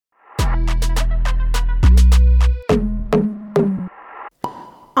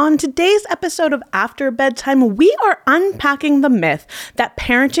On today's episode of After Bedtime, we are unpacking the myth that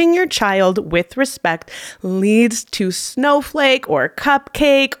parenting your child with respect leads to snowflake or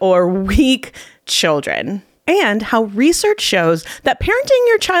cupcake or weak children. And how research shows that parenting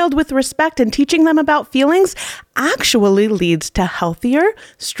your child with respect and teaching them about feelings actually leads to healthier,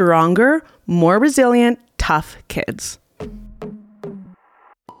 stronger, more resilient, tough kids.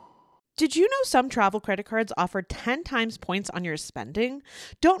 Did you know some travel credit cards offer 10 times points on your spending?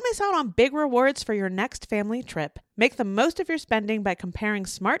 Don't miss out on big rewards for your next family trip. Make the most of your spending by comparing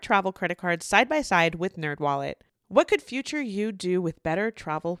smart travel credit cards side by side with NerdWallet. What could future you do with better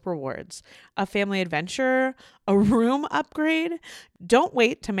travel rewards? A family adventure? A room upgrade? Don't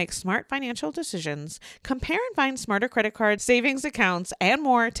wait to make smart financial decisions. Compare and find smarter credit cards, savings accounts, and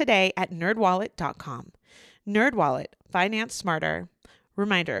more today at nerdwallet.com. NerdWallet. Finance smarter.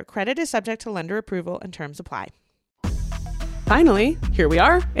 Reminder, credit is subject to lender approval and terms apply. Finally, here we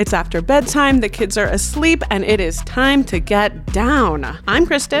are. It's after bedtime, the kids are asleep, and it is time to get down. I'm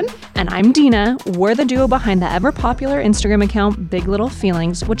Kristen. And I'm Dina. We're the duo behind the ever-popular Instagram account Big Little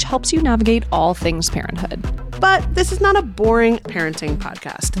Feelings, which helps you navigate all things parenthood. But this is not a boring parenting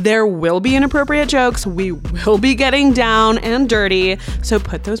podcast. There will be inappropriate jokes. We will be getting down and dirty. So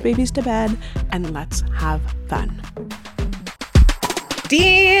put those babies to bed and let's have fun.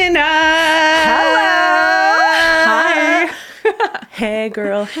 Dina! Hello! Hi! Hey,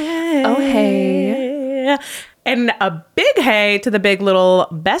 girl, hey. Oh, hey. And a big hey to the big little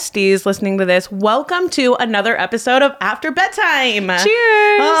besties listening to this. Welcome to another episode of After Bedtime.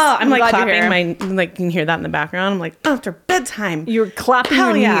 Cheers! Oh, I'm like glad clapping you can hear that in the background. I'm like, after bedtime. You're clapping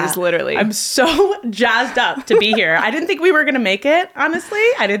Hell your yeah. knees, literally. I'm so jazzed up to be here. I didn't think we were going to make it, honestly.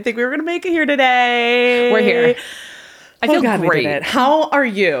 I didn't think we were going to make it here today. We're here. I feel great. great. We did it. How are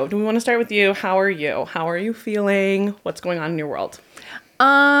you? Do we want to start with you? How are you? How are you feeling? What's going on in your world?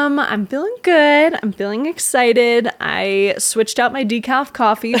 I'm feeling good. I'm feeling excited. I switched out my decaf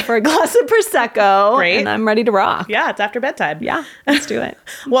coffee for a glass of Prosecco. Great. And I'm ready to rock. Yeah, it's after bedtime. Yeah, let's do it.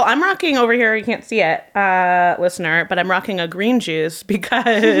 Well, I'm rocking over here. You can't see it, listener, but I'm rocking a green juice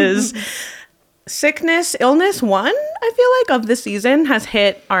because illness one, I feel like, of the season has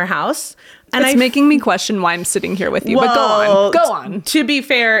hit our house. And it's making me question why I'm sitting here with you. But go on. To be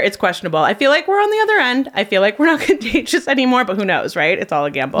fair, it's questionable. I feel like we're on the other end. I feel like we're not contagious anymore, but who knows, right? It's all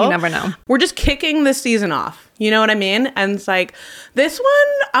a gamble. You never know. We're just kicking this season off. You know what I mean? And it's like, this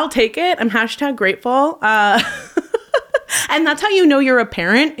one, I'll take it. I'm #grateful. And that's how you know you're a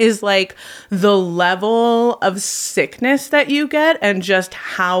parent, is like the level of sickness that you get and just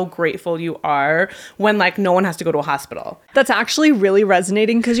how grateful you are when like no one has to go to a hospital. That's actually really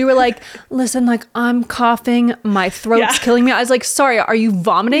resonating because you were like, listen, like I'm coughing, my throat's killing me. I was like, sorry, are you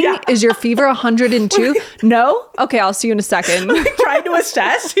vomiting? Yeah. Is your fever 102? No? Okay, I'll see you in a second. Like trying to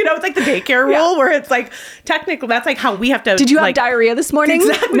assess, it's like the daycare rule where it's like, technically that's like how we have to. Did you have diarrhea this morning?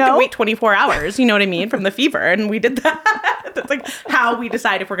 Exactly. No. To wait 24 hours, you know what I mean, from the fever. And we did that. That's like how we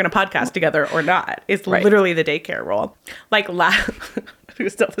decide if we're going to podcast together or not. It's literally the daycare rule. Like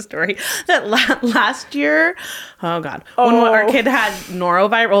who's still the story that last year, when our kid had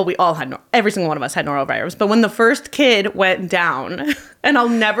norovirus, well, we all had, every single one of us had norovirus, but when the first kid went down, and I'll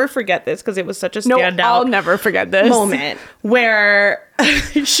never forget this because it was such a standout. I'll never forget this moment where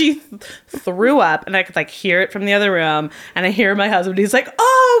she threw up, and I could like hear it from the other room, and I hear my husband, he's like,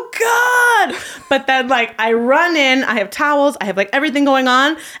 oh God. But then like I run in, I have towels, I have like everything going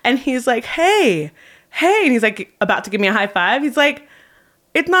on, and he's like, hey, and he's like about to give me a high five. He's like,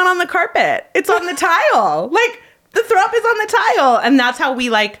 it's not on the carpet. It's on the tile. Like, the throw up is on the tile. And that's how we,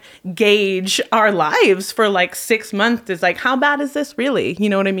 like, gauge our lives for, like, 6 months. Is like, how bad is this really? You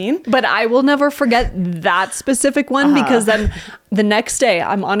know what I mean? But I will never forget that specific one because then the next day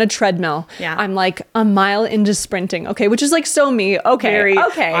I'm on a treadmill. Yeah. I'm, like, a mile into sprinting. Okay, which is, like, so me. Okay.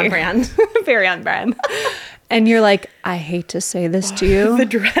 On brand. Very on brand. And you're like, I hate to say this to you. The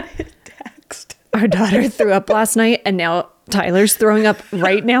dreaded text. Our daughter threw up last night, and now Tyler's throwing up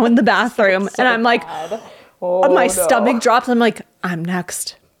right now in the bathroom. And I'm like, my stomach drops. I'm like, I'm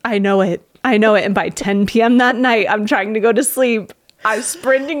next. I know it. And by 10 p.m. that night, I'm trying to go to sleep. I'm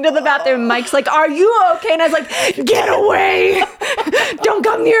sprinting to the bathroom. Mike's like, are you okay? And I was like, get away. Don't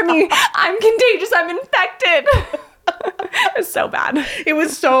come near me. I'm contagious. I'm infected. It was so bad. It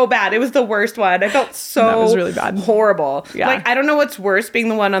was so bad. It was the worst one. I felt so That was really bad. horrible. Yeah. Like, I don't know what's worse, being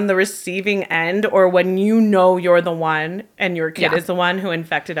the one on the receiving end or when you know you're the one and your kid is the one who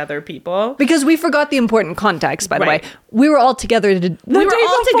infected other people. Because we forgot the important context, by the way. Right. We were all together the day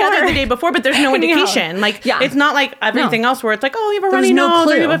Together the day before, but there's no indication. Like, it's not like everything else where it's like, oh, you have a runny nose,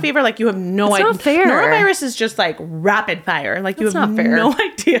 or you have a fever. Like, you have no idea. It's not fair. Norovirus is just like rapid fire. Like, you That's have not fair. no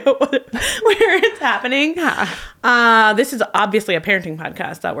idea where it's happening. Yeah. This is obviously a parenting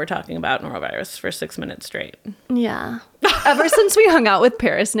podcast that we're talking about norovirus for 6 minutes straight. Yeah. Ever since we hung out with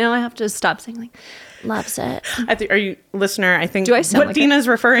Paris, now I have to stop saying like, loves it. Are you listener? I think Do I sound what like Dina's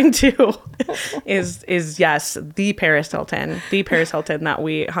referring to is yes, the Paris Hilton that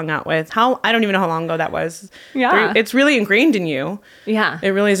we hung out with. I don't even know how long ago that was. Yeah. It's really ingrained in you. Yeah. It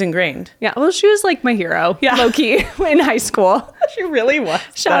really is ingrained. Yeah. Well, she was like my hero. Yeah. Low key in high school. She really was.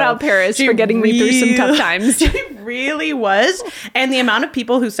 Shout out Paris for getting me through some tough times. She really was. And the amount of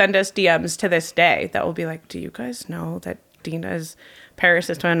people who send us DMs to this day that will be like, do you guys know that Dina's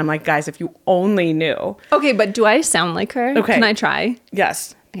Paris' twin? I'm like, guys, if you only knew. Okay, but do I sound like her? Okay. Can I try?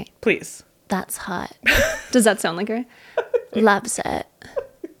 Yes. Okay. Please. That's hot. Does that sound like her? Loves it.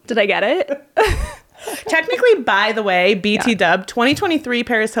 Did I get it? Technically, by the way, BT Dub 2023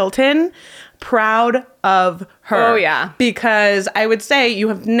 Paris Hilton, proud of her. Oh, yeah. Because I would say you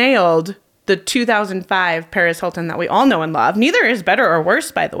have nailed the 2005 Paris Hilton that we all know and love. Neither is better or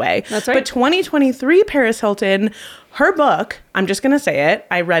worse, by the way. That's right. But 2023 Paris Hilton, her book, I'm just going to say it.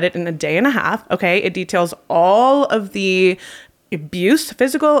 I read it in a day and a half. Okay. It details all of the abuse,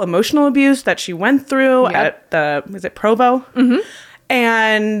 physical, emotional abuse that she went through at is it Provo? Mm-hmm.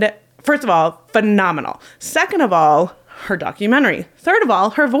 And first of all, phenomenal. Second of all, her documentary. Third of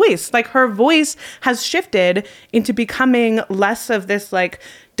all, her voice. Like, her voice has shifted into becoming less of this like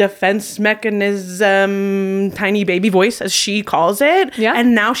defense mechanism, tiny baby voice, as she calls it. Yeah.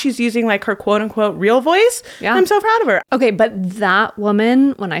 And now she's using like her quote unquote real voice. Yeah. I'm so proud of her. Okay, but that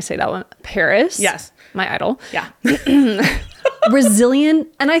woman, when I say that one, Paris. Yes. My idol. Yeah. Resilient.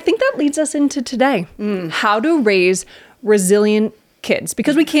 And I think that leads us into today. How to raise resilient kids.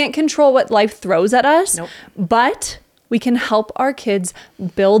 Because we can't control what life throws at us. Nope. But we can help our kids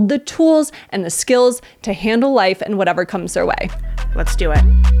build the tools and the skills to handle life and whatever comes their way. Let's do it.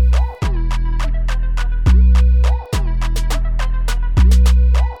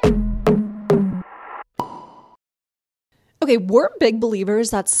 Okay, we're big believers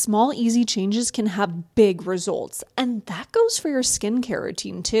that small, easy changes can have big results. And that goes for your skincare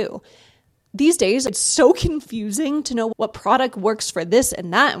routine too. These days, it's so confusing to know what product works for this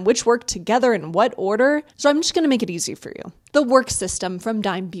and that and which work together in what order. So I'm just going to make it easy for you. The Work System from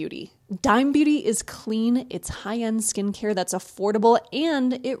Dime Beauty. Dime Beauty is clean, it's high-end skincare that's affordable,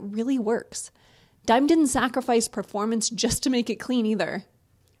 and it really works. Dime didn't sacrifice performance just to make it clean either.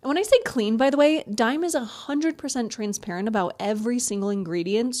 And when I say clean, by the way, Dime is 100% transparent about every single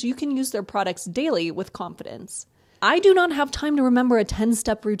ingredient, so you can use their products daily with confidence. I do not have time to remember a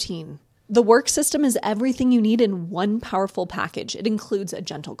 10-step routine. The Work System is everything you need in one powerful package. It includes a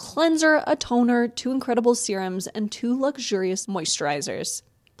gentle cleanser, a toner, 2 incredible serums, and 2 luxurious moisturizers.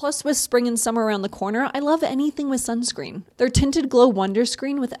 Plus, with spring and summer around the corner, I love anything with sunscreen. Their Tinted Glow Wonder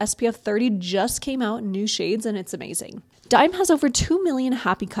Screen with SPF 30 just came out in new shades, and it's amazing. Dime has over 2 million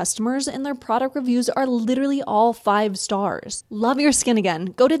happy customers, and their product reviews are literally all 5 stars. Love your skin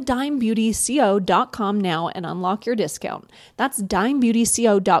again. Go to dimebeautyco.com now and unlock your discount. That's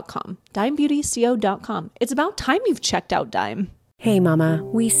dimebeautyco.com. dimebeautyco.com. It's about time you've checked out Dime. Hey mama,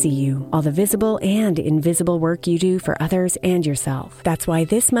 we see you, all the visible and invisible work you do for others and yourself. That's why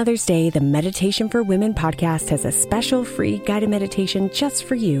this Mother's Day, the Meditation for Women podcast has a special free guided meditation just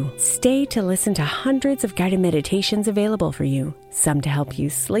for you. Stay to listen to hundreds of guided meditations available for you. Some to help you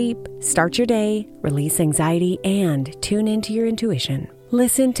sleep, start your day, release anxiety, and tune into your intuition.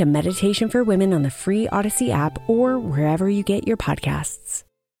 Listen to Meditation for Women on the free Odyssey app or wherever you get your podcasts.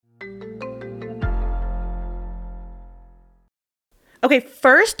 Okay,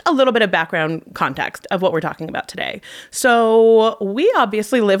 first, a little bit of background context of what we're talking about today. So we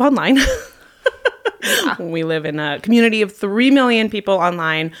obviously live online. We live in a community of 3 million people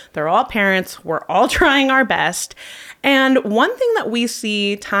online. They're all parents. We're all trying our best. And one thing that we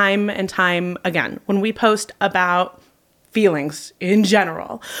see time and time again when we post about feelings in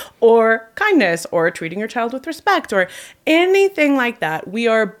general, or kindness, or treating your child with respect, or anything like that, we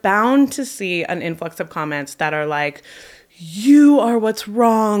are bound to see an influx of comments that are like, you are what's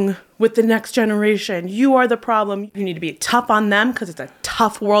wrong with the next generation. You are the problem. You need to be tough on them because it's a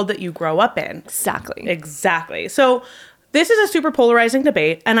tough world that you grow up in. Exactly. Exactly. So This is a super polarizing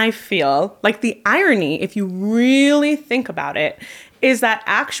debate, and I feel like the irony, if you really think about it, is that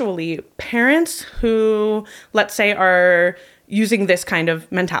actually parents who, let's say, are using this kind of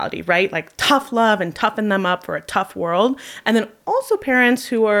mentality, right? Like tough love and toughen them up for a tough world. And then also parents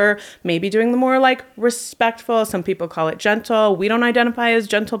who are maybe doing the more like respectful, some people call it gentle. We don't identify as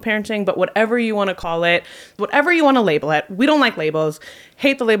gentle parenting, but whatever you want to call it, whatever you want to label it. We don't like labels.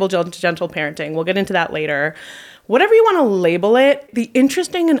 Hate the label gentle parenting. We'll get into that later. Whatever you want to label it, the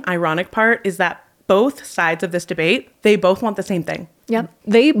interesting and ironic part is that both sides of this debate, they both want the same thing. Yep.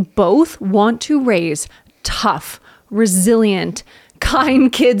 They both want to raise tough, resilient,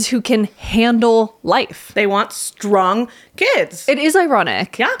 kind kids who can handle life. They want strong kids. It is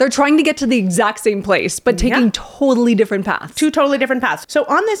ironic. Yeah. They're trying to get to the exact same place, but taking totally different paths. Two totally different paths. So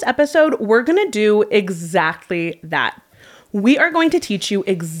on this episode, we're going to do exactly that. We are going to teach you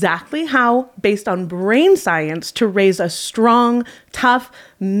exactly how, based on brain science, to raise a strong, tough,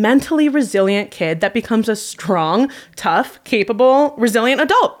 mentally resilient kid that becomes a strong, tough, capable, resilient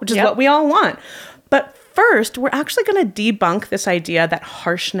adult, which is what we all want. But first, we're actually going to debunk this idea that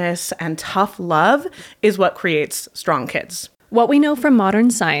harshness and tough love is what creates strong kids. What we know from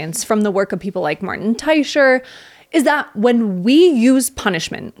modern science, from the work of people like Martin Teicher, is that when we use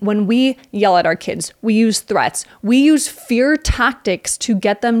punishment, when we yell at our kids, we use threats, we use fear tactics to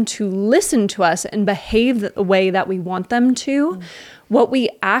get them to listen to us and behave the way that we want them to, what we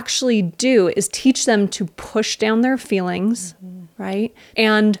actually do is teach them to push down their feelings, right?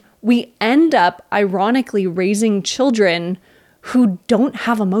 And we end up, ironically, raising children who don't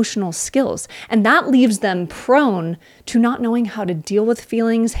have emotional skills. And that leaves them prone to not knowing how to deal with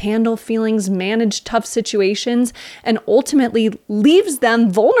feelings, handle feelings, manage tough situations, and ultimately leaves them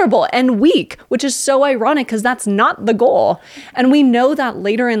vulnerable and weak, which is so ironic because that's not the goal. And we know that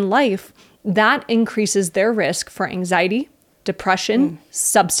later in life, that increases their risk for anxiety, depression,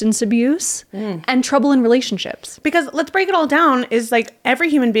 substance abuse, and trouble in relationships. Because let's break it all down is like every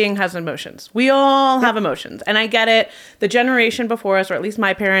human being has emotions. We all have emotions. And I get it. The generation before us, or at least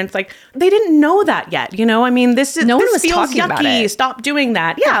my parents, like they didn't know that yet. You know, I mean, this one was feels talking yucky. about it. Stop doing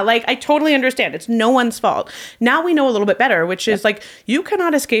that. Yeah, like I totally understand. It's no one's fault. Now we know a little bit better, which is like you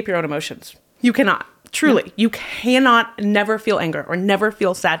cannot escape your own emotions. You cannot. Truly, you cannot never feel anger or never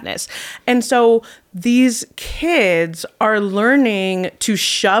feel sadness. And so these kids are learning to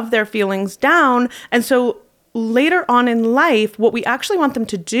shove their feelings down. And so later on in life, what we actually want them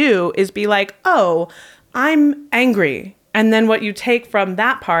to do is be like, oh, I'm angry. And then what you take from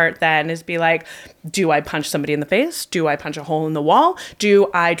that part then is be like, do I punch somebody in the face? Do I punch a hole in the wall? Do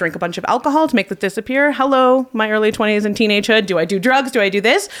I drink a bunch of alcohol to make this disappear? Hello, my early 20s and teenagehood. Do I do drugs? Do I do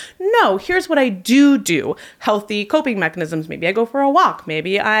this? No, here's what I do. Healthy coping mechanisms. Maybe I go for a walk.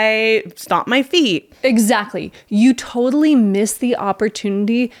 Maybe I stomp my feet. Exactly. You totally miss the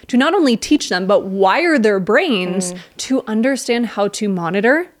opportunity to not only teach them, but wire their brains to understand how to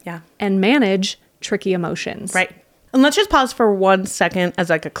monitor and manage tricky emotions. Right. And let's just pause for 1 second as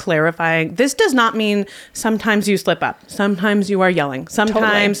like a clarifying. This does not mean sometimes you slip up. Sometimes you are yelling.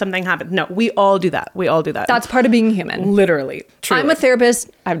 Sometimes something happens. No, we all do that. That's part of being human. Literally. Truly. I'm a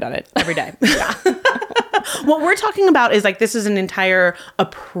therapist. I've done it every day. Yeah. What we're talking about is like, this is an entire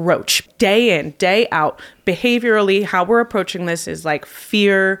approach. Day in, day out, behaviorally, how we're approaching this is like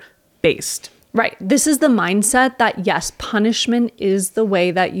fear-based. Right. This is the mindset that, yes, punishment is the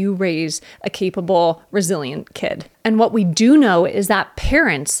way that you raise a capable, resilient kid. And what we do know is that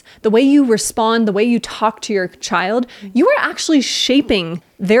parents, the way you respond, the way you talk to your child, you are actually shaping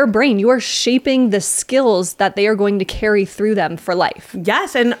their brain. You are shaping the skills that they are going to carry through them for life.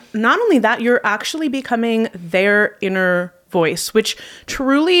 Yes. And not only that, you're actually becoming their inner voice, which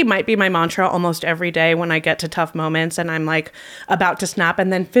truly might be my mantra almost every day when I get to tough moments and I'm like about to snap,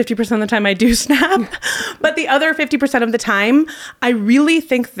 and then 50% of the time I do snap. But the other 50% of the time, I really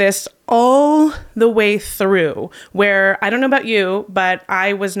think this all the way through, where I don't know about you, but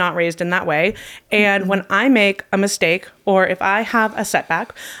I was not raised in that way. And when I make a mistake or if I have a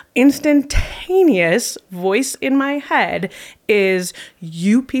setback, instantaneous voice in my head is,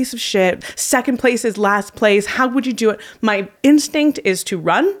 you piece of shit. Second place is last place. How would you do it? My instinct is to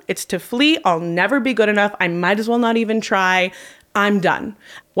run. It's to flee. I'll never be good enough. I might as well not even try. I'm done.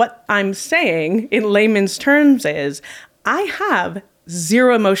 What I'm saying in layman's terms is I have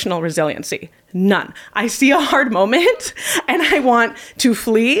zero emotional resiliency. None. I see a hard moment and I want to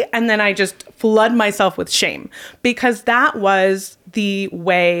flee, and then I just flood myself with shame, because that was the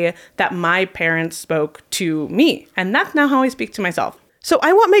way that my parents spoke to me. And that's now how I speak to myself. So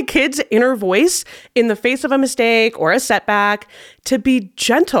I want my kids' inner voice in the face of a mistake or a setback to be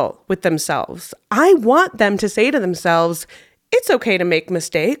gentle with themselves. I want them to say to themselves, it's okay to make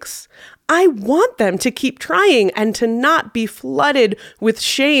mistakes. I want them to keep trying and to not be flooded with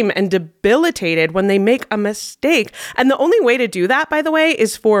shame and debilitated when they make a mistake. And the only way to do that, by the way,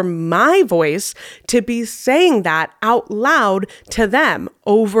 is for my voice to be saying that out loud to them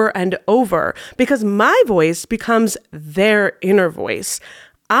over and over, because my voice becomes their inner voice.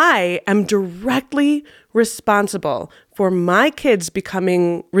 I am directly responsible for my kids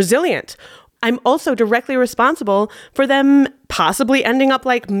becoming resilient. I'm also directly responsible for them possibly ending up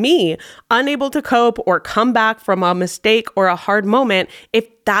like me, unable to cope or come back from a mistake or a hard moment if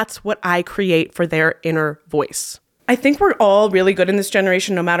that's what I create for their inner voice. I think we're all really good in this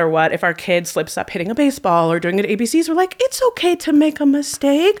generation, no matter what. If our kid slips up hitting a baseball or doing it at ABCs, we're like, it's okay to make a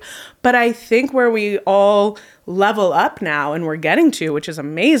mistake. But I think where we all level up now and we're getting to, which is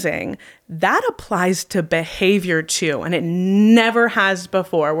amazing, that applies to behavior too. And it never has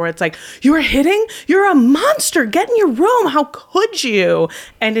before, where it's like, you're hitting, you're a monster, get in your room, how could you?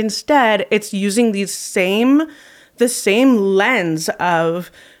 And instead, it's using the same lens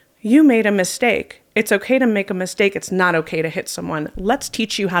of, you made a mistake. It's okay to make a mistake. It's not okay to hit someone. Let's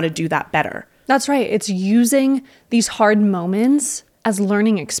teach you how to do that better. That's right. It's using these hard moments as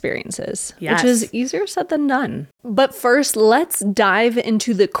learning experiences, Yes. which is easier said than done. But first, let's dive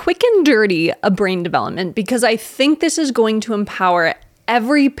into the quick and dirty of brain development, because I think this is going to empower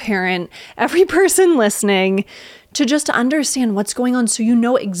every parent, every person listening to just understand what's going on, so you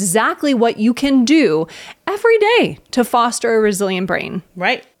know exactly what you can do every day to foster a resilient brain.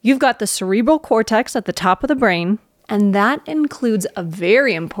 Right. You've got the cerebral cortex at the top of the brain, and that includes a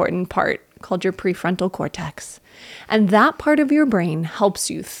very important part called your prefrontal cortex. And that part of your brain helps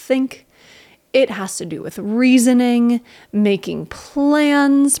you think. It has to do with reasoning, making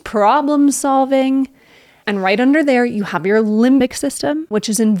plans, problem solving. And right under there, you have your limbic system, which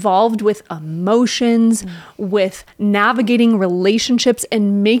is involved with emotions, with navigating relationships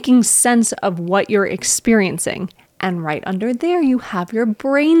and making sense of what you're experiencing. And right under there, you have your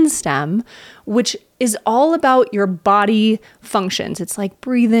brainstem, which is all about your body functions. It's like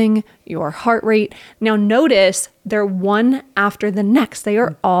breathing, your heart rate. Now notice they're one after the next. They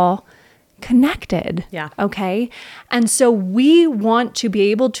are all connected. Yeah. Okay. And so we want to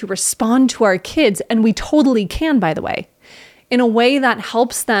be able to respond to our kids, and we totally can, by the way, in a way that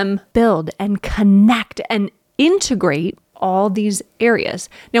helps them build and connect and integrate all these areas.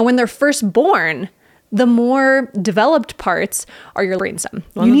 Now, when they're first born, the more developed parts are your brainstem.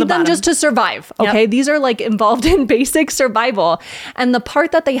 You need them just to survive. Okay. Yep. These are like involved in basic survival. And the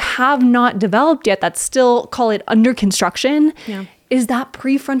part that they have not developed yet, that's still, call it under construction, is that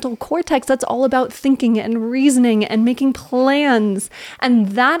prefrontal cortex that's all about thinking and reasoning and making plans. And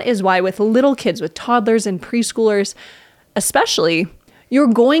that is why with little kids, with toddlers and preschoolers, especially, you're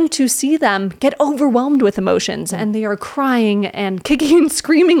going to see them get overwhelmed with emotions, and they are crying and kicking and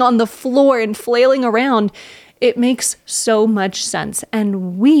screaming on the floor and flailing around. It makes so much sense.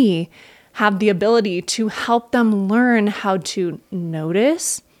 And we have the ability to help them learn how to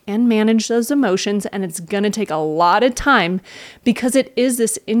notice and manage those emotions. And it's going to take a lot of time, because it is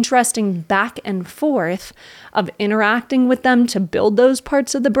this interesting back and forth of interacting with them to build those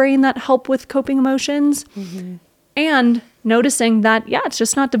parts of the brain that help with coping emotions. And noticing that, it's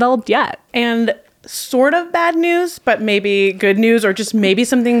just not developed yet. And sort of bad news, but maybe good news, or just maybe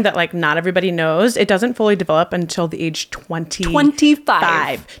something that like not everybody knows. It doesn't fully develop until the age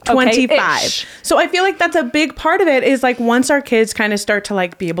 25. So I feel like that's a big part of it, is like once our kids kind of start to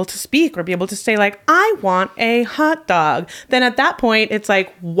like be able to speak or be able to say like, I want a hot dog. Then at that point, it's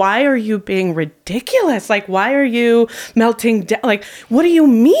like, why are you being ridiculous? Like, why are you melting down? Like, what do you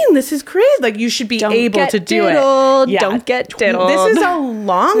mean? This is crazy. Like, you should be able to do it. Don't get diddled. This is a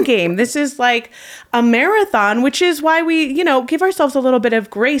long game. This is like a marathon, which is why we, give ourselves a little bit of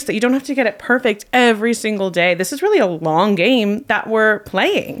grace, that you don't have to get it perfect every single day. This is really a long game that we're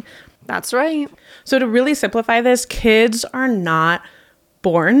playing. That's right. So to really simplify this, kids are not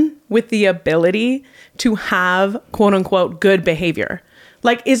born with the ability to have quote unquote good behavior.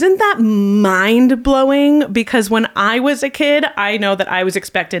 Like, isn't that mind blowing? Because when I was a kid, I know that I was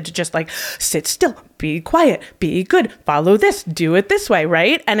expected to just like sit still, be quiet, be good, follow this, do it this way,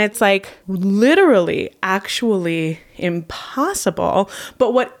 right? And it's like literally actually impossible.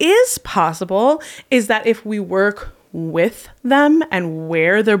 But what is possible is that if we work with them and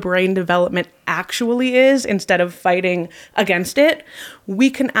where their brain development actually is, instead of fighting against it,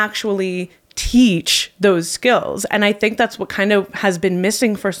 we can actually teach those skills. And I think that's what kind of has been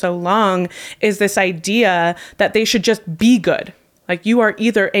missing for so long, is this idea that they should just be good. Like you are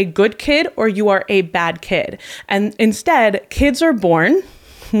either a good kid or you are a bad kid. And instead, kids are born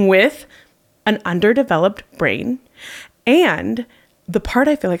with an underdeveloped brain. And the part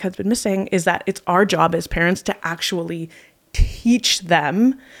I feel like has been missing is that it's our job as parents to actually teach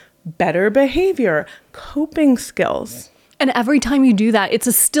them better behavior, coping skills. And every time you do that, it's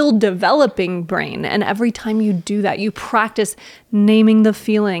a still developing brain. And every time you do that, you practice naming the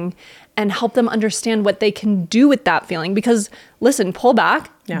feeling and help them understand what they can do with that feeling. Because listen, pull back.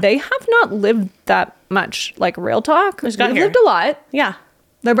 Yeah. They have not lived that much. Like real talk. They've lived a lot. Yeah.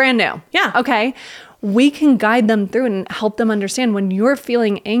 They're brand new. Yeah. Okay. We can guide them through and help them understand when you're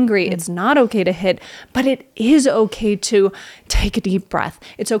feeling angry, it's not okay to hit, but it is okay to take a deep breath.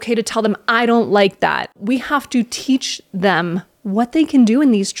 It's okay to tell them, I don't like that. We have to teach them what they can do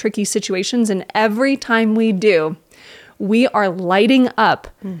in these tricky situations. And every time we do, we are lighting up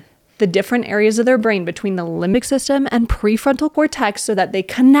the different areas of their brain between the limbic system and prefrontal cortex so that they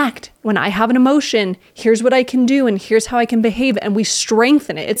connect. When I have an emotion, here's what I can do and here's how I can behave, and we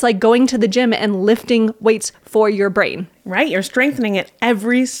strengthen it. It's like going to the gym and lifting weights for your brain. Right? You're strengthening it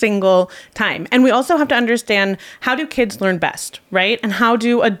every single time. And we also have to understand, how do kids learn best, right? And how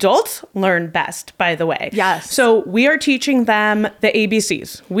do adults learn best, by the way? Yes. So we are teaching them the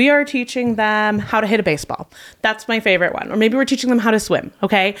ABCs. We are teaching them how to hit a baseball. That's my favorite one. Or maybe we're teaching them how to swim,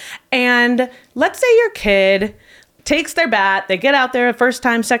 okay? And let's say your kid takes their bat, they get out there first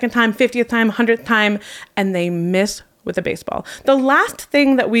time, second time, 50th time, 100th time, and they miss with a baseball. The last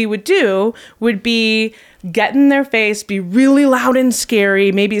thing that we would do would be get in their face, be really loud and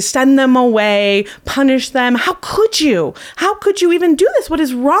scary, maybe send them away, punish them. How could you? How could you even do this? What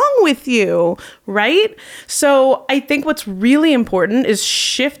is wrong with you? Right? So I think what's really important is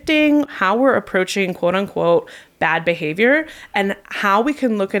shifting how we're approaching quote unquote bad behavior and how we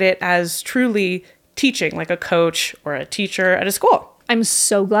can look at it as truly teaching, like a coach or a teacher at a school. I'm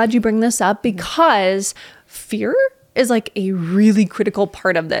so glad you bring this up because fear is like a really critical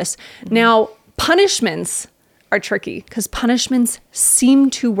part of this. Now, punishments are tricky because punishments seem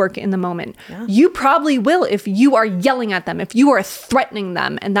to work in the moment. Yeah. You probably will if you are yelling at them, if you are threatening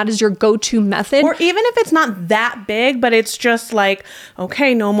them, and that is your go-to method. Or even if it's not that big, but it's just like,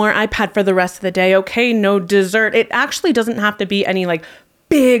 okay, no more iPad for the rest of the day. Okay, no dessert. It actually doesn't have to be any like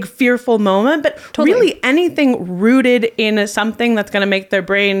big fearful moment, but really anything rooted in something that's going to make their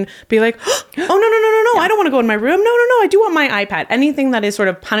brain be like, oh, no, I don't want to go in my room. No, I do want my iPad. Anything that is sort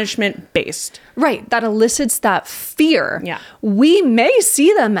of punishment based. Right. That elicits that fear. Yeah. We may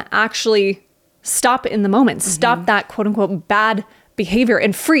see them actually stop in the moment, stop that quote unquote bad behavior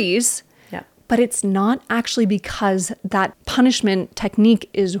and freeze. Yeah. But it's not actually because that punishment technique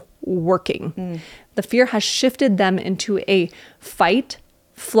is working. The fear has shifted them into a fight,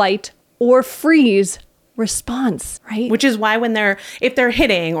 flight, or freeze response, right? Which is why if they're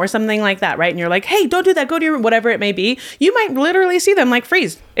hitting or something like that, right? And you're like, hey, don't do that. Go to your room, whatever it may be. You might literally see them like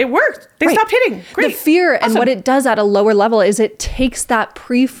freeze. It worked. They stopped hitting. Great. The fear and what it does at a lower level is it takes that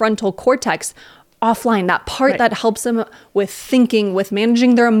prefrontal cortex offline, that part that helps them with thinking, with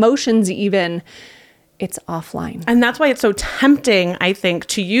managing their emotions even. It's offline. And that's why it's so tempting, I think,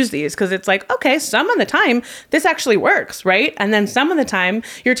 to use these, because it's like, okay, some of the time this actually works, right? And then some of the time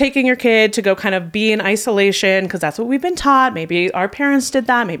you're taking your kid to go kind of be in isolation because that's what we've been taught. Maybe our parents did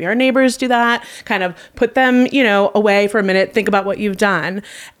that. Maybe our neighbors do that. Kind of put them, away for a minute, think about what you've done.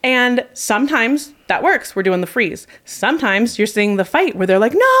 And sometimes that works. We're doing the freeze. Sometimes you're seeing the fight where they're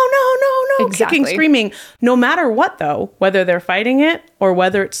like, no, exactly. Kicking, screaming. No matter what, though, whether they're fighting it or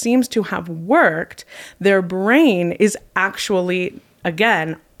whether it seems to have worked, their brain is actually,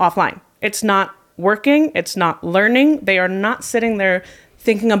 again, offline. It's not working. It's not learning. They are not sitting there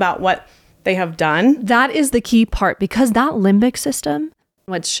thinking about what they have done. That is the key part because that limbic system,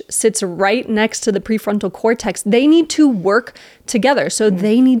 which sits right next to the prefrontal cortex, they need to work together. So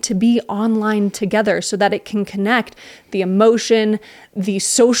they need to be online together so that it can connect the emotion, the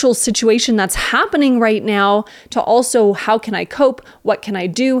social situation that's happening right now to also how can I cope? What can I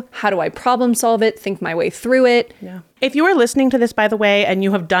do? How do I problem solve it? Think my way through it. Yeah. If you are listening to this, by the way, and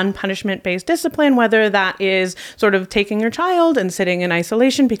you have done punishment-based discipline, whether that is sort of taking your child and sitting in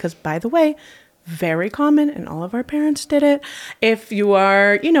isolation, because by the way, very common, and all of our parents did it. If you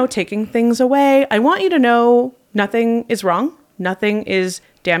are, taking things away, I want you to know nothing is wrong. Nothing is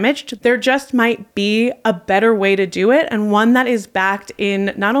damaged. There just might be a better way to do it, and one that is backed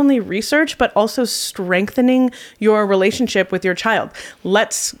in not only research, but also strengthening your relationship with your child.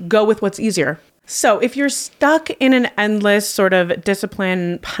 Let's go with what's easier. So if you're stuck in an endless sort of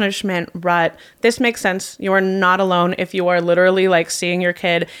discipline punishment rut, this makes sense. You are not alone if you are literally like seeing your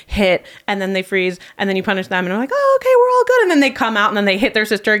kid hit and then they freeze and then you punish them and you're like, oh, okay, we're all good. And then they come out and then they hit their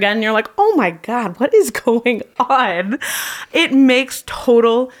sister again. And you're like, oh my God, what is going on? It makes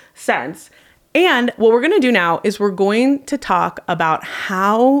total sense. And what we're going to do now is we're going to talk about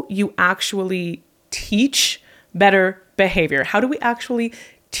how you actually teach better behavior. How do we actually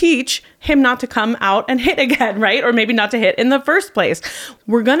teach him not to come out and hit again, right? Or maybe not to hit in the first place.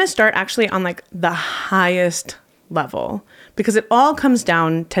 We're going to start actually on like the highest level because it all comes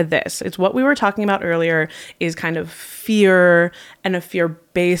down to this. It's what we were talking about earlier is kind of fear and a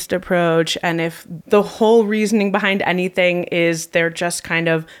fear-based approach. And if the whole reasoning behind anything is they're just kind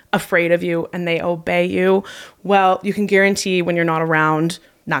of afraid of you and they obey you, well, you can guarantee when you're not around,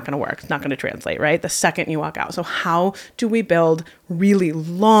 not going to work. It's not going to translate, right? The second you walk out. So how do we build really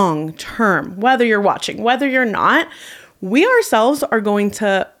long term, whether you're watching, whether you're not, we ourselves are going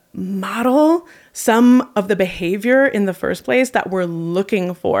to model some of the behavior in the first place that we're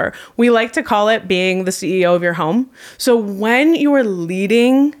looking for. We like to call it being the CEO of your home. So when you are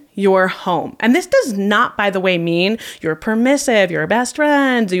leading your home, and this does not, by the way, mean you're permissive, you're best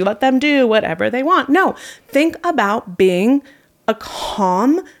friends, you let them do whatever they want. No, think about being a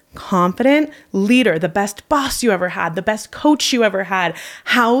calm, confident leader, the best boss you ever had, the best coach you ever had.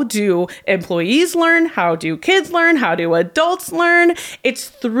 How do employees learn? How do kids learn? How do adults learn? It's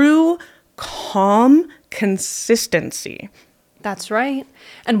through calm consistency. That's right.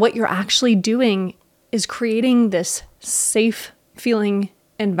 And what you're actually doing is creating this safe feeling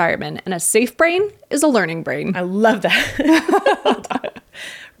environment. And a safe brain is a learning brain. I love that.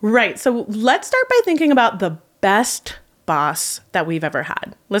 Right. So let's start by thinking about the best boss that we've ever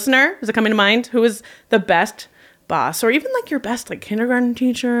had. Listener, is it coming to mind? Who is the best boss? Or even like your best like kindergarten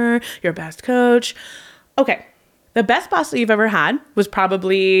teacher, your best coach? Okay. The best boss that you've ever had was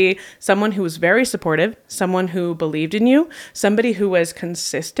probably someone who was very supportive, someone who believed in you, somebody who was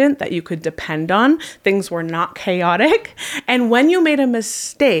consistent that you could depend on. Things were not chaotic. And when you made a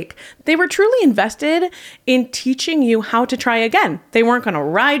mistake, they were truly invested in teaching you how to try again. They weren't going to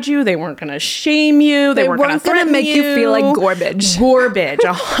ride you. They weren't going to shame you. They weren't going to threaten you. Make you feel like garbage. Garbage,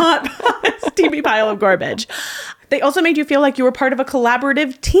 a hot, steamy pile of garbage. They also made you feel like you were part of a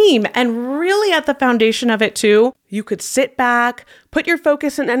collaborative team. And really at the foundation of it too, you could sit back, put your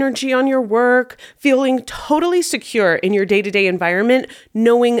focus and energy on your work, feeling totally secure in your day-to-day environment,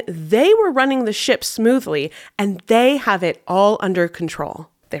 knowing they were running the ship smoothly and they have it all under control.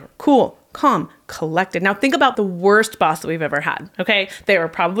 They were cool, calm, collected. Now think about the worst boss that we've ever had, okay? They are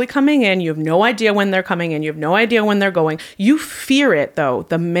probably coming in. You have no idea when they're coming in. You have no idea when they're going. You fear it though,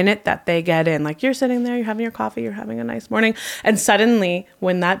 the minute that they get in. Like you're sitting there, you're having your coffee, you're having a nice morning. And suddenly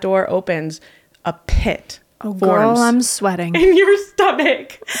when that door opens, a pit Oh, girl, I'm sweating. in your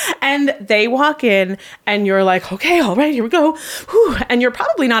stomach. And they walk in and you're like, okay, all right, here we go. Whew. And you're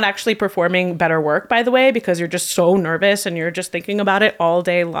probably not actually performing better work, by the way, because you're just so nervous and you're just thinking about it all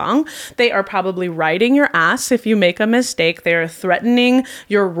day long. They are probably riding your ass if you make a mistake. They are threatening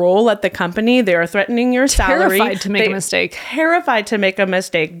your role at the company. They are threatening your salary. Terrified to make a mistake. Terrified to make a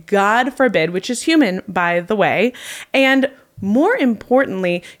mistake. God forbid, which is human, by the way. And more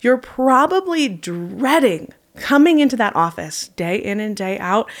importantly, you're probably dreading coming into that office day in and day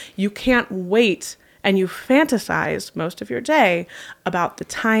out. You can't wait and you fantasize most of your day about the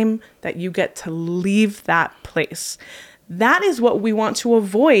time that you get to leave that place. That is what we want to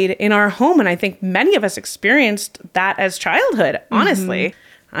avoid in our home. And I think many of us experienced that as childhood, honestly.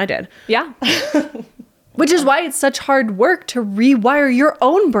 Mm-hmm. I did. Yeah. Which is why it's such hard work to rewire your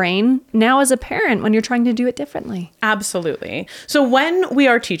own brain now as a parent when you're trying to do it differently. Absolutely. So when we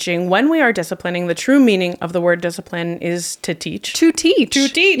are teaching, when we are disciplining, the true meaning of the word discipline is to teach. To teach. To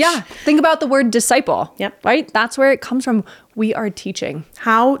teach. Yeah. Think about the word disciple. Yep. Right? That's where it comes from. We are teaching.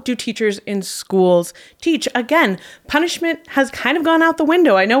 How do teachers in schools teach? Again, punishment has kind of gone out the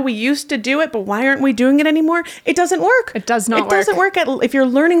window. I know we used to do it, but why aren't we doing it anymore? It doesn't work. It does not work. It doesn't work if you're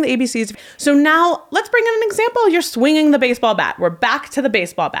learning the ABCs. So now let's bring in an example. You're swinging the baseball bat. We're back to the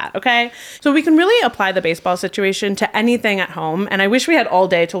baseball bat, okay? So we can really apply the baseball situation to anything at home. And I wish we had all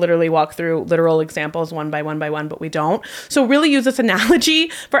day to literally walk through literal examples one by one, but we don't. So really use this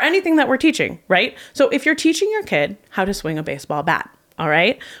analogy for anything that we're teaching, right? So if you're teaching your kid how to swing a baseball bat, all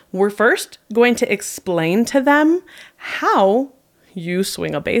right, we're first going to explain to them how you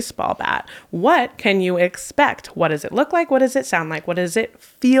swing a baseball bat. What can you expect? What does it look like? What does it sound like? What does it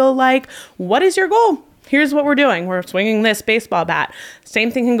feel like? What is your goal? here's what we're doing. We're swinging this baseball bat.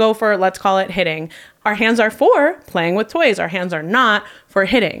 Same thing can go for, let's call it hitting. Our hands are for playing with toys. Our hands are not for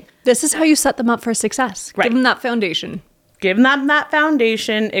hitting. This is how you set them up for success. Right. Give them that foundation. Give them that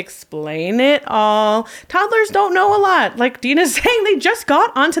foundation, explain it all. Toddlers don't know a lot. Like Dina's saying, they just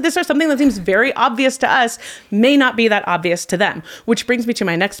got onto this, or something that seems very obvious to us may not be that obvious to them. Which brings me to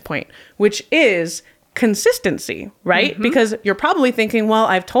my next point, which is consistency, right? Because you're probably thinking, well,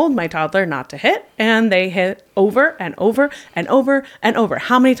 I've told my toddler not to hit, and they hit over and over and over and over.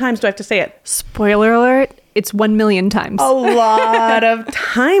 How many times do I have to say it? Spoiler alert, it's 1 million times. A lot of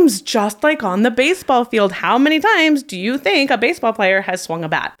times, just like on the baseball field. How many times do you think a baseball player has swung a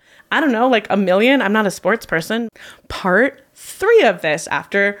bat? I don't know, like a million. I'm not a sports person. Part 3 of this,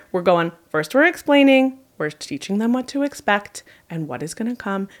 after we're going, first we're explaining, we're teaching them what to expect and what is going to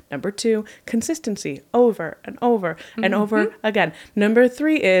come. Number 2, consistency, over and over and over again. Number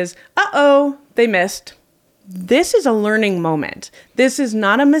 3 is, they missed. This is a learning moment. This is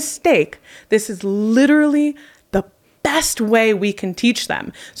not a mistake. This is literally the best way we can teach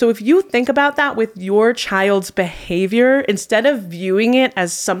them. So if you think about that with your child's behavior, instead of viewing it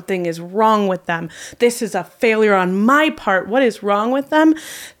as something is wrong with them, this is a failure on my part, what is wrong with them?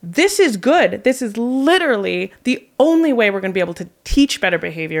 This is good. This is literally the only way we're going to be able to teach better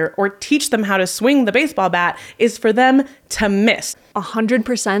behavior or teach them how to swing the baseball bat is for them to miss.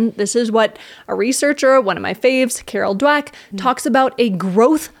 100%. This is what a researcher, one of my faves, Carol Dweck, talks about, a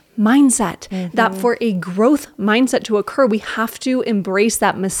growth mindset. That for a growth mindset to occur, we have to embrace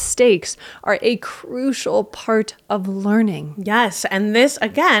that mistakes are a crucial part of learning. Yes. And this,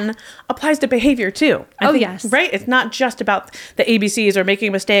 again, applies to behavior too. I think, yes. Right? It's not just about the ABCs or making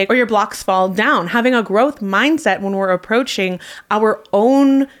a mistake or your blocks fall down. Having a growth mindset when we're approaching our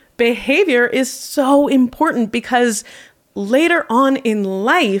own behavior is so important, because later on in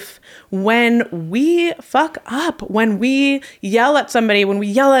life, when we fuck up, when we yell at somebody, when we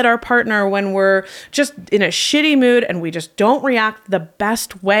yell at our partner, when we're just in a shitty mood and we just don't react the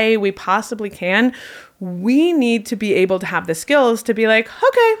best way we possibly can, we need to be able to have the skills to be like,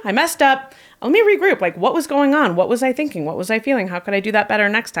 okay, I messed up. Let me regroup. Like, what was going on? What was I thinking? What was I feeling? How could I do that better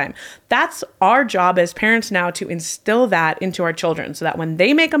next time? That's our job as parents now, to instill that into our children so that when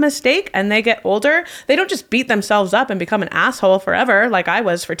they make a mistake and they get older, they don't just beat themselves up and become an asshole forever like I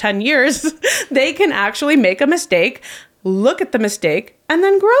was for 10 years. They can actually make a mistake, look at the mistake, and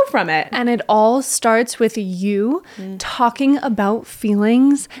then grow from it. And it all starts with you talking about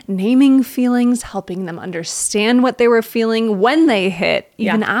feelings, naming feelings, helping them understand what they were feeling when they hit,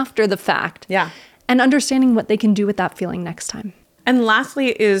 even after the fact. Yeah. And understanding what they can do with that feeling next time. And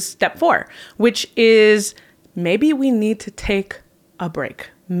lastly is step 4, which is maybe we need to take a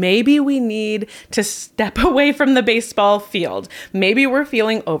break. Maybe we need to step away from the baseball field. Maybe we're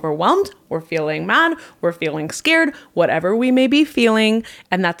feeling overwhelmed, we're feeling mad, we're feeling scared, whatever we may be feeling.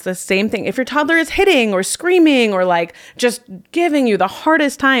 And that's the same thing. If your toddler is hitting or screaming or like just giving you the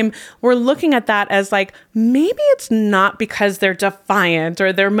hardest time, we're looking at that as like, maybe it's not because they're defiant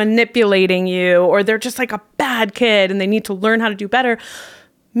or they're manipulating you or they're just like a bad kid and they need to learn how to do better.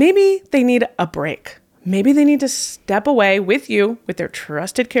 Maybe they need a break. Maybe they need to step away with you, with their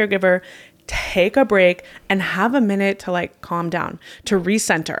trusted caregiver, take a break and have a minute to like calm down, to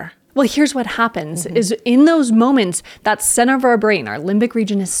recenter. Well, here's what happens is in those moments, that center of our brain, our limbic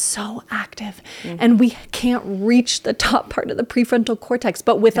region is so active and we can't reach the top part of the prefrontal cortex,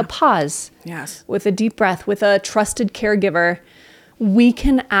 but with a pause, with a deep breath, with a trusted caregiver, we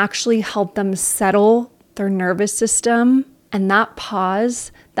can actually help them settle their nervous system. And that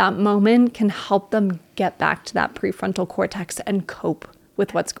pause, that moment can help them get back to that prefrontal cortex and cope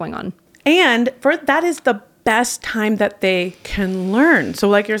with what's going on. And that is the best time that they can learn. So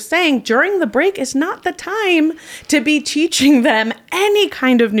like you're saying, during the break is not the time to be teaching them any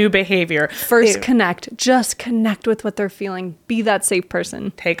kind of new behavior. First, just connect with what they're feeling. Be that safe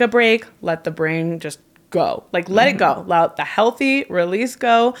person. Take a break, let the brain just go. Like, let it go. Let the healthy release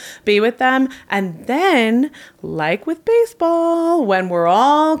go, be with them. And then, like with baseball, when we're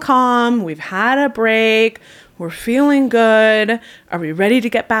all calm, we've had a break, we're feeling good. Are we ready to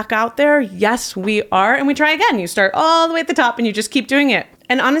get back out there? Yes, we are. And we try again. You start all the way at the top and you just keep doing it.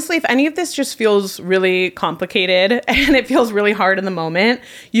 And honestly, if any of this just feels really complicated and it feels really hard in the moment,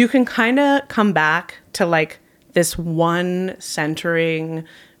 you can kind of come back to like this one centering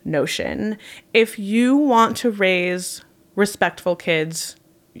notion. If you want to raise respectful kids,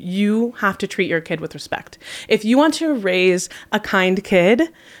 you have to treat your kid with respect. If you want to raise a kind kid,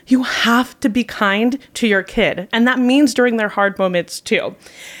 you have to be kind to your kid. And that means during their hard moments too.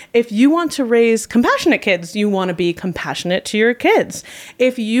 If you want to raise compassionate kids, you want to be compassionate to your kids.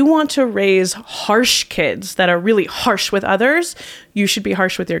 If you want to raise harsh kids that are really harsh with others, you should be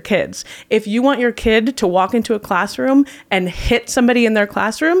harsh with your kids. If you want your kid to walk into a classroom and hit somebody in their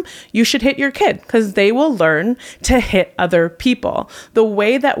classroom, you should hit your kid because they will learn to hit other people. The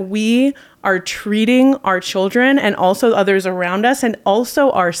way that we are treating our children and also others around us and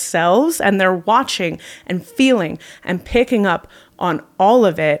also ourselves, and they're watching and feeling and picking up on all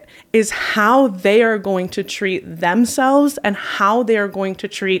of it, is how they are going to treat themselves and how they are going to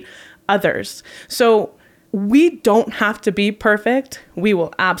treat others. So we don't have to be perfect. We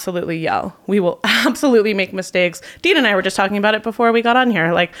will absolutely yell. We will absolutely make mistakes. Dean and I were just talking about it before we got on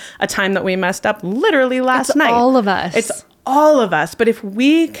here, like a time that we messed up literally last night. All of us. It's all of us. But if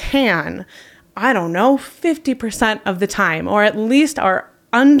we can, 50% of the time, or at least our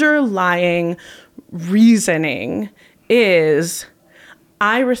underlying reasoning is,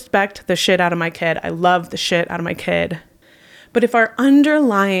 I respect the shit out of my kid. I love the shit out of my kid. But if our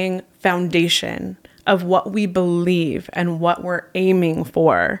underlying foundation of what we believe and what we're aiming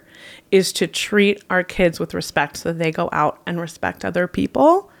for is to treat our kids with respect so that they go out and respect other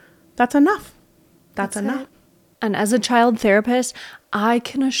people, that's enough. That's enough. And as a child therapist, I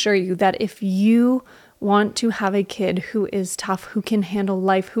can assure you that if you want to have a kid who is tough, who can handle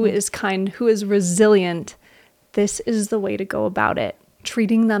life, who is kind, who is resilient, this is the way to go about it.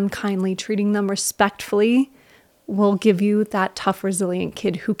 Treating them kindly, treating them respectfully will give you that tough, resilient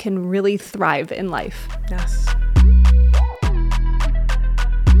kid who can really thrive in life. Yes.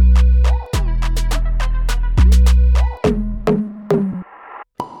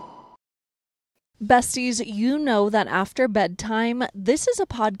 Besties, you know that after bedtime, this is a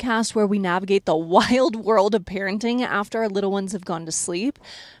podcast where we navigate the wild world of parenting after our little ones have gone to sleep.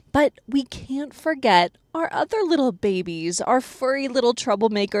 But we can't forget our other little babies, our furry little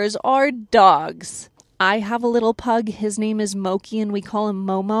troublemakers, our dogs. I have a little pug. His name is Moki, and we call him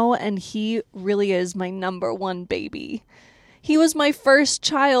Momo, and he really is my number one baby. He was my first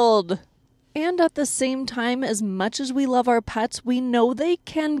child. And at the same time, as much as we love our pets, we know they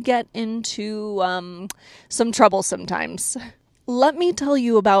can get into some trouble sometimes. Let me tell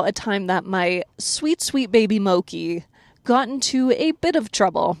you about a time that my sweet, sweet baby Moki got into a bit of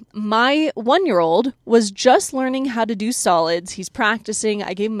trouble. My 1-year-old was just learning how to do solids. He's practicing.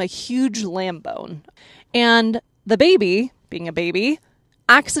 I gave him a huge lamb bone. And the baby, being a baby,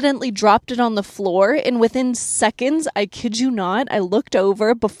 accidentally dropped it on the floor, and within seconds, I kid you not, I looked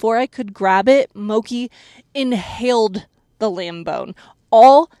over. Before I could grab it, Moki inhaled the lamb bone.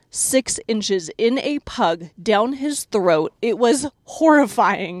 All 6 inches in a pug down his throat. It was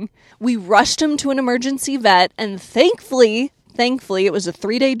horrifying. We rushed him to an emergency vet, and thankfully, it was a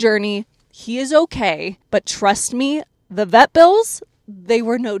 3-day journey. He is okay, but trust me, the vet bills, they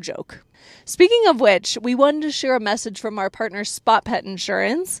were no joke. Speaking of which, we wanted to share a message from our partner Spot Pet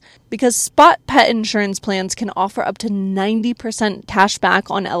Insurance, because Spot Pet Insurance plans can offer up to 90% cash back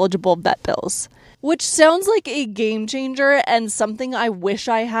on eligible vet bills, which sounds like a game changer and something I wish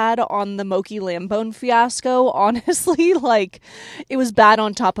I had on the Moki Lambone fiasco. Honestly, it was bad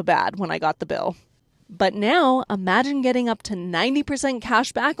on top of bad when I got the bill. But now, imagine getting up to 90%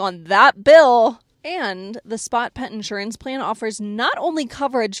 cash back on that bill. And the Spot Pet Insurance plan offers not only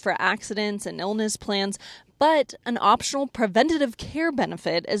coverage for accidents and illness plans, but an optional preventative care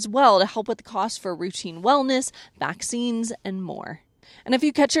benefit as well to help with the costs for routine wellness, vaccines, and more. And if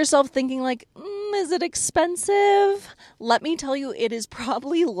you catch yourself thinking is it expensive? Let me tell you, it is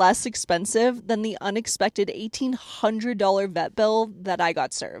probably less expensive than the unexpected $1,800 vet bill that I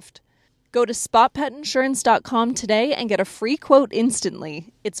got served. Go to spotpetinsurance.com today and get a free quote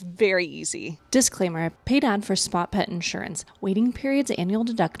instantly. It's very easy. Disclaimer, paid ad for Spot Pet Insurance. Waiting periods, annual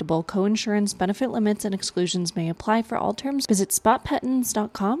deductible, co-insurance, benefit limits, and exclusions may apply for all terms. Visit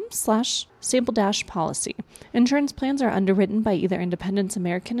spotpetins.com/sample-policy. Insurance plans are underwritten by either Independence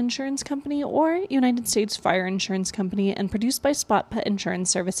American Insurance Company or United States Fire Insurance Company and produced by Spot Pet Insurance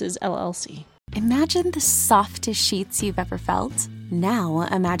Services, LLC. Imagine the softest sheets you've ever felt. Now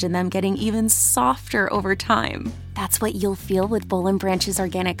imagine them getting even softer over time. That's what you'll feel with Boll & Branch's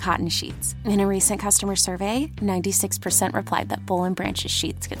organic cotton sheets. In a recent customer survey, 96% replied that Boll & Branch's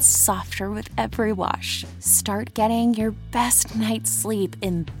sheets get softer with every wash. Start getting your best night's sleep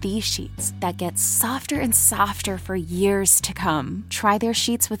in these sheets that get softer and softer for years to come. Try their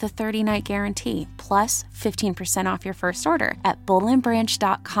sheets with a 30-night guarantee, plus 15% off your first order at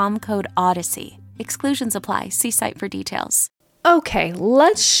bollandbranch.com, code Odyssey. Exclusions apply. See site for details. Okay,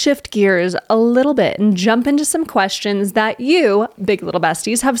 let's shift gears a little bit and jump into some questions that you, Big Little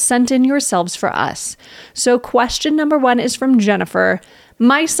Besties, have sent in yourselves for us. So question number 1 is from Jennifer.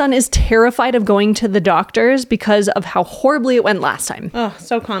 My son is terrified of going to the doctors because of how horribly it went last time. Oh,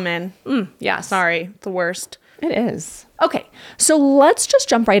 so common. Yes. Sorry, the worst. It is. Okay, so let's just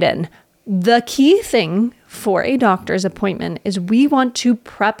jump right in. The key thing for a doctor's appointment is we want to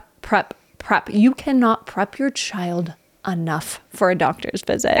prep. You cannot prep your child enough for a doctor's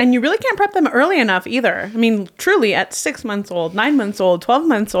visit. And you really can't prep them early enough either. I mean, truly at 6 months old, 9 months old, 12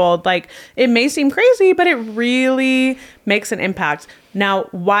 months old, like it may seem crazy, but it really makes an impact. Now,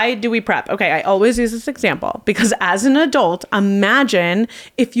 why do we prep? Okay, I always use this example because as an adult, imagine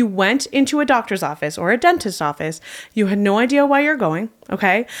if you went into a doctor's office or a dentist's office, you had no idea why you're going,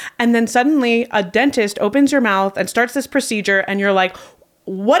 okay? And then suddenly a dentist opens your mouth and starts this procedure and you're like,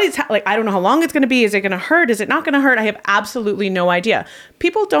 what is like, I don't know how long it's going to be. Is it going to hurt? Is it not going to hurt? I have absolutely no idea.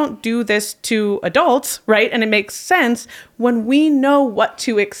 People don't do this to adults, right? And it makes sense when we know what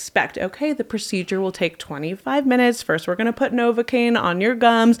to expect. Okay, the procedure will take 25 minutes. First, we're going to put Novocaine on your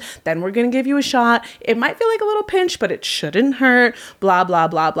gums. Then we're going to give you a shot. It might feel like a little pinch, but it shouldn't hurt. Blah, blah,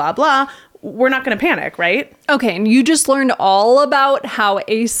 blah, blah, blah. We're not going to panic, right? Okay, and you just learned all about how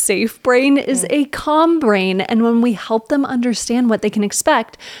a safe brain is a calm brain. And when we help them understand what they can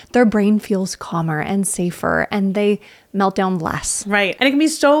expect, their brain feels calmer and safer and they melt down less. Right. And it can be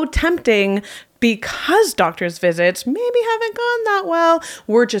so tempting because doctor's visits maybe haven't gone that well.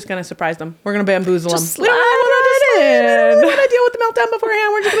 We're just going to surprise them. We're going to bamboozle them. We don't really want to deal with the meltdown beforehand.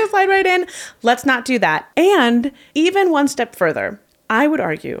 We're just going to slide right in. Let's not do that. And even one step further, I would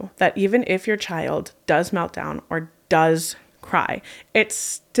argue that even if your child does meltdown or does cry, it's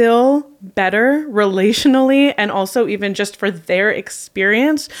still better relationally and also even just for their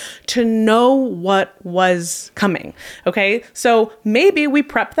experience to know what was coming. Okay, so maybe we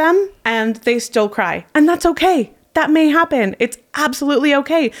prep them and they still cry, and that's okay. That may happen. It's absolutely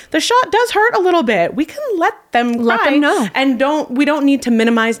okay. The shot does hurt a little bit. We can let them cry. Let them know. And we don't need to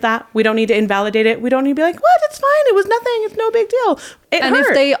minimize that. We don't need to invalidate it. We don't need to be like, what? It's fine. It was nothing. It's no big deal. It hurt.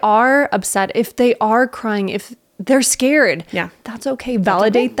 If they are upset, if they are crying, if they're scared, that's okay.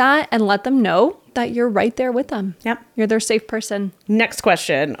 Validate that and let them know that you're right there with them. Yep. You're their safe person. Next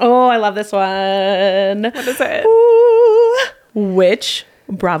question. Oh, I love this one. What is it? Ooh. Which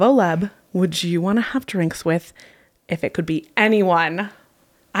Bravo Leb would you want to have drinks with if it could be anyone?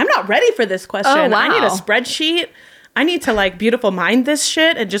 I'm not ready for this question. Oh, wow. I need a spreadsheet. I need to like beautiful mind this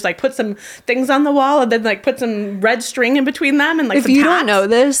shit and just like put some things on the wall and then like put some red string in between them and like if you don't know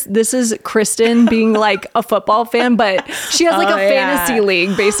this is Kristen being like a football fan, but she has like a fantasy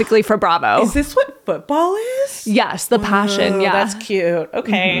league basically for Bravo. Is this what football is? Yes, the passion. Yeah, that's cute.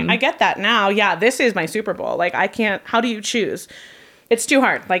 Okay, I get that now. Yeah, this is my Super Bowl. Like I can't. How do you choose? It's too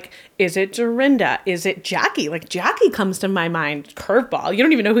hard. Like, is it Dorinda? Is it Jackie? Like, Jackie comes to my mind. Curveball. You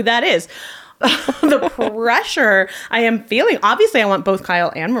don't even know who that is. The pressure I am feeling. Obviously, I want both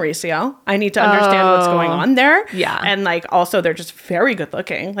Kyle and Mauricio. I need to understand what's going on there. Yeah. And, like, also, they're just very good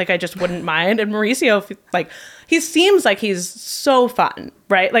looking. Like, I just wouldn't mind. And Mauricio, like, he seems like he's so fun,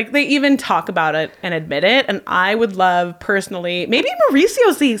 right? Like, they even talk about it and admit it. And I would love, personally, maybe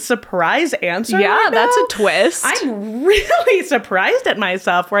Mauricio's the surprise answer. Yeah, right that's now. a twist. I'm really surprised at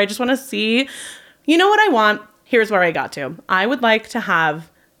myself where I just want to see, you know what I want? Here's where I got to. I would like to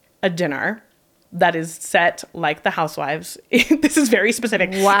have a dinner that is set like the housewives. This is very specific.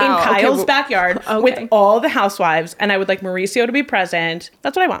 Wow. In Kyle's backyard Okay. with all the housewives. And I would like Mauricio to be present.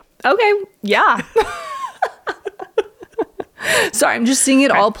 That's what I want. Okay. Yeah. Sorry, I'm just seeing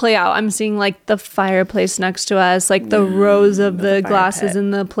it all play out. I'm seeing like the fireplace next to us, like the rows of the glasses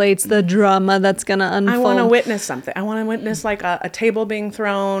and the plates, the drama that's going to unfold. I want to witness something. I want to witness like a table being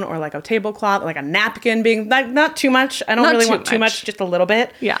thrown or like a tablecloth, like a napkin being, like not too much. I don't really want too much, just a little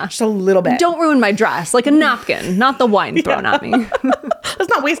bit. Yeah. Just a little bit. Don't ruin my dress. Like a napkin, not the wine thrown at me. Let's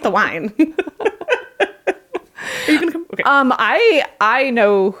not waste the wine. Are you gonna come? Okay. I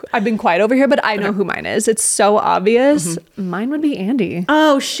know I've been quiet over here, but I know who mine is. It's so obvious. Mine would be Andy.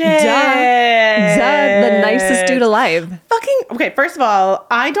 Oh shit. Duh, the nicest dude alive. Fucking okay, first of all,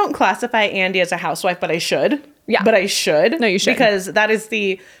 I don't classify Andy as a housewife, but I should. Yeah. But I should. No, you should. Because that is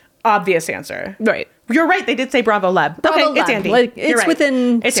the obvious answer. Right. You're right. They did say Bravo Leb. Bravo okay, Leb. it's Andy. Like, You're it's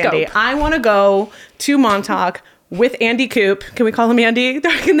within It's scope. Andy. I want to go to Montauk with Andy Coop. Can we call him Andy?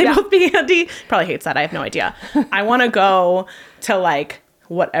 Can they both be Andy? Probably hates that. I have no idea. I want to go to like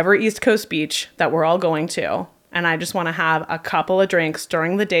whatever East Coast beach that we're all going to. And I just want to have a couple of drinks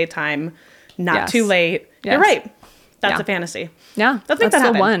during the daytime, not Yes. too late. Yes. You're right. That's Yeah. a fantasy. Yeah. Let's make that's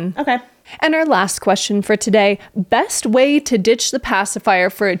that the happen. one. Okay. And our last question for today, best way to ditch the pacifier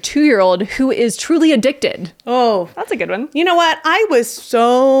for a 2-year-old who is truly addicted? Oh, That's a good one. you know what? I was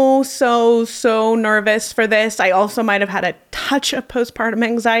so nervous for this. I also might have had a touch of postpartum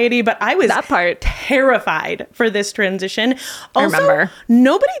anxiety, but I was That part. terrified for this transition. I Also, remember.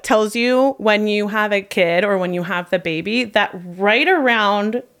 nobody tells you when you have a kid or when you have the baby that right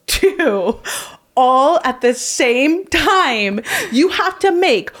around 2, all at the same time, you have to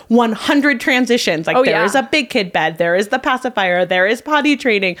make 100 transitions. Like there is a big kid bed, there is the pacifier, there is potty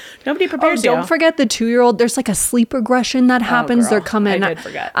training. Nobody prepares you. Don't forget the 2-year-old. There's like a sleep regression that happens. They're girl, coming I did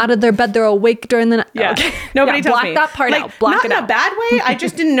forget. out of their bed. They're awake during the night. Yeah. Okay. Nobody Yeah, tells block me. that part Like, out. Block not it in out. a bad way. I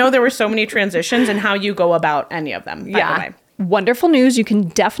just didn't know there were so many transitions and how you go about any of them. By the way. Wonderful news. You can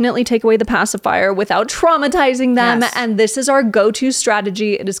definitely take away the pacifier without traumatizing them. Yes. And this is our go-to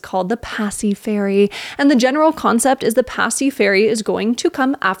strategy. It is called the Passy Fairy. And the general concept is the Passy Fairy is going to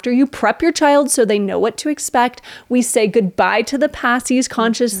come after you prep your child so they know what to expect. We say goodbye to the Passies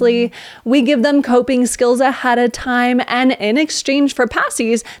consciously. We give them coping skills ahead of time. And in exchange for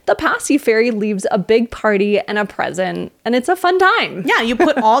Passies, the Passy Fairy leaves a big party and a present. And it's a fun time. Yeah, you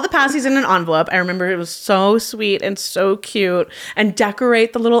put all the passies in an envelope. I remember it was so sweet and so cute. And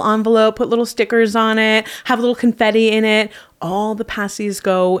decorate the little envelope, put little stickers on it, have a little confetti in it. All the passies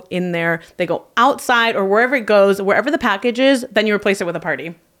go in there. They go outside or wherever it goes, wherever the package is, then you replace it with a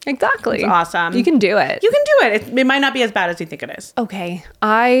party. Exactly. It's awesome. You can do it. You can do it. It might not be as bad as you think it is. Okay,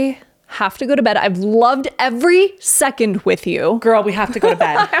 I have to go to bed. I've loved every second with you. Girl, we have to go to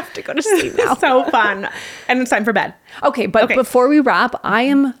bed. I have to go to sleep now. So fun. And it's time for bed. Okay, but Okay. before we wrap, I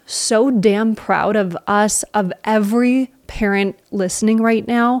am so damn proud of us, of every parent listening right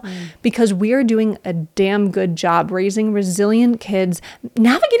now, because we are doing a damn good job raising resilient kids,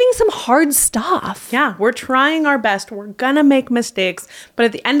 navigating some hard stuff. Yeah, we're trying our best. We're gonna make mistakes. But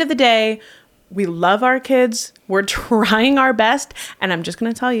at the end of the day, we love our kids. We're trying our best. And I'm just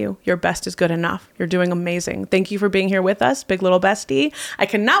going to tell you, your best is good enough. You're doing amazing. Thank you for being here with us, Big Little Bestie. I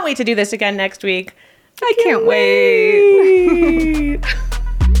cannot wait to do this again next week. I can't wait.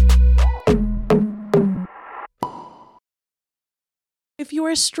 If you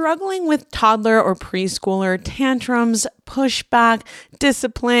are struggling with toddler or preschooler tantrums, pushback,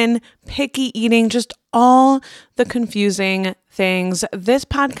 discipline, picky eating, just all the confusing things, this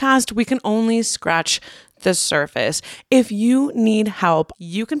podcast, we can only scratch the surface. If you need help,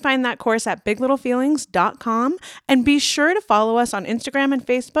 you can find that course at biglittlefeelings.com, and be sure to follow us on Instagram and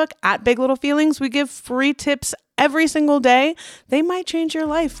Facebook at Big Little Feelings. We give free tips every single day. They might change your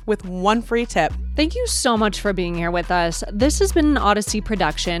life with one free tip. Thank you so much for being here with us. This has been an Odyssey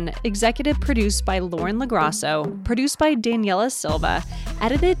production, executive produced by Lauren Lagrasso, produced by Daniela Silva,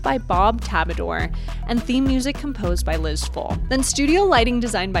 edited by Bob Tabador, and theme music composed by Liz Full. Then studio lighting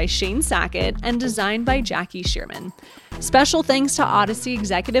designed by Shane Sackett and designed by Jackie Shearman. Special thanks to Odyssey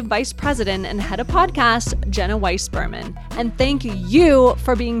Executive Vice President and Head of Podcast, Jenna Weiss-Berman. And thank you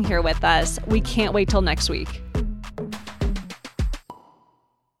for being here with us. We can't wait till next week.